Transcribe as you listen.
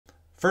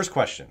First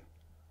question,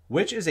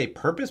 which is a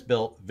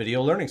purpose-built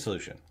video learning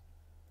solution?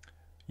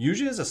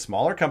 Yuja is a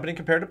smaller company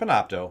compared to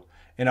Panopto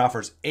and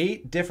offers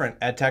 8 different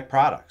EdTech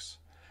products.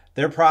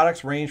 Their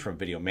products range from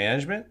video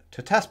management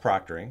to test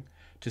proctoring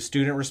to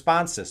student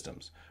response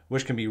systems,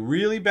 which can be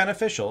really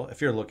beneficial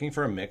if you're looking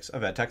for a mix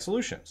of EdTech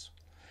solutions.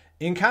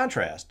 In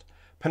contrast,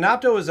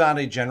 Panopto is not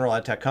a general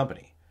EdTech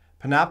company.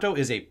 Panopto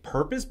is a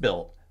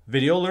purpose-built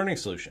video learning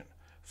solution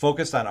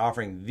focused on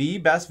offering the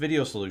best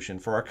video solution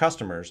for our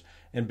customers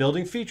and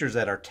building features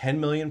that our 10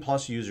 million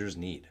plus users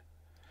need.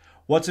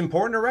 What's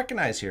important to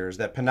recognize here is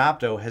that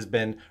Panopto has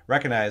been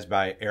recognized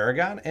by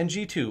Aragon and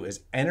G2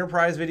 as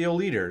enterprise video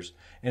leaders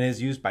and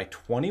is used by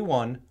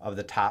 21 of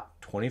the top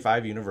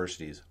 25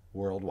 universities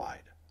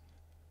worldwide.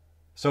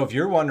 So if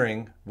you're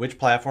wondering which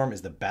platform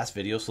is the best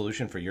video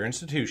solution for your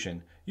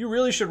institution, you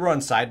really should run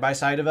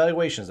side-by-side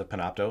evaluations of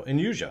Panopto and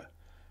Yuja.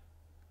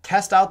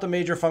 Test out the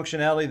major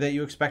functionality that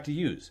you expect to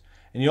use,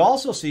 and you'll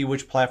also see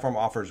which platform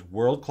offers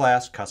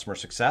world-class customer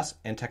success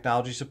and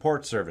technology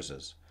support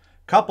services,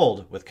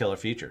 coupled with killer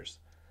features.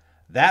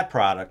 That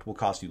product will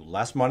cost you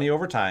less money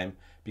over time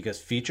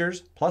because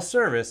features plus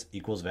service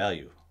equals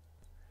value.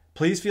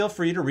 Please feel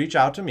free to reach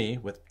out to me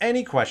with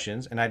any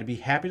questions, and I'd be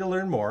happy to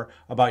learn more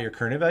about your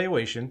current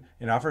evaluation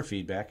and offer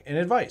feedback and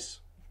advice.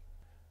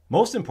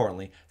 Most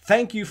importantly,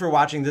 thank you for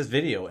watching this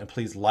video, and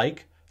please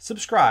like,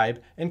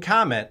 subscribe, and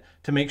comment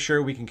to make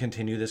sure we can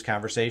continue this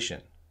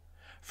conversation.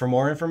 For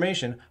more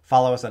information,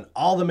 follow us on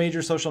all the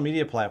major social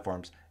media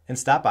platforms and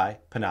stop by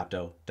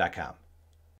panopto.com.